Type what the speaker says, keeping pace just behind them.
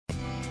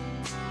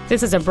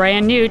This is a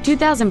brand new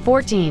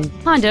 2014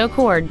 Honda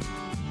Accord.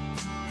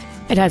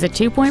 It has a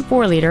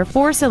 2.4-liter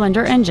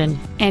four-cylinder engine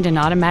and an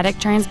automatic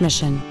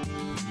transmission.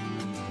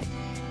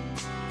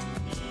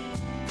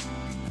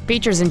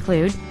 Features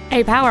include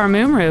a power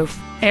moonroof,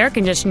 air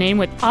conditioning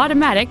with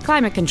automatic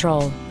climate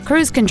control,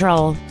 cruise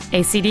control,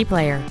 a CD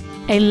player,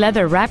 a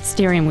leather-wrapped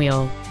steering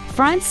wheel,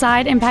 front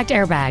side impact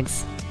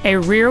airbags, a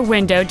rear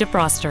window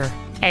defroster,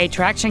 a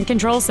traction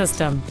control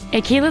system,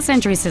 a keyless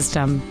entry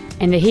system,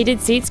 and the heated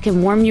seats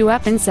can warm you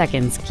up in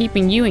seconds,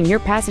 keeping you and your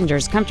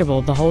passengers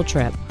comfortable the whole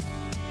trip.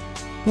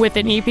 With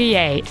an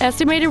EPA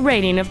estimated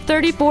rating of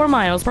 34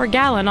 miles per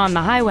gallon on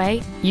the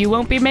highway, you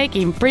won't be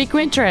making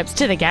frequent trips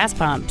to the gas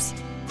pumps.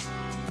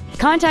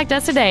 Contact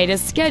us today to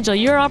schedule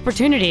your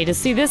opportunity to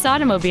see this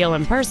automobile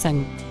in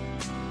person.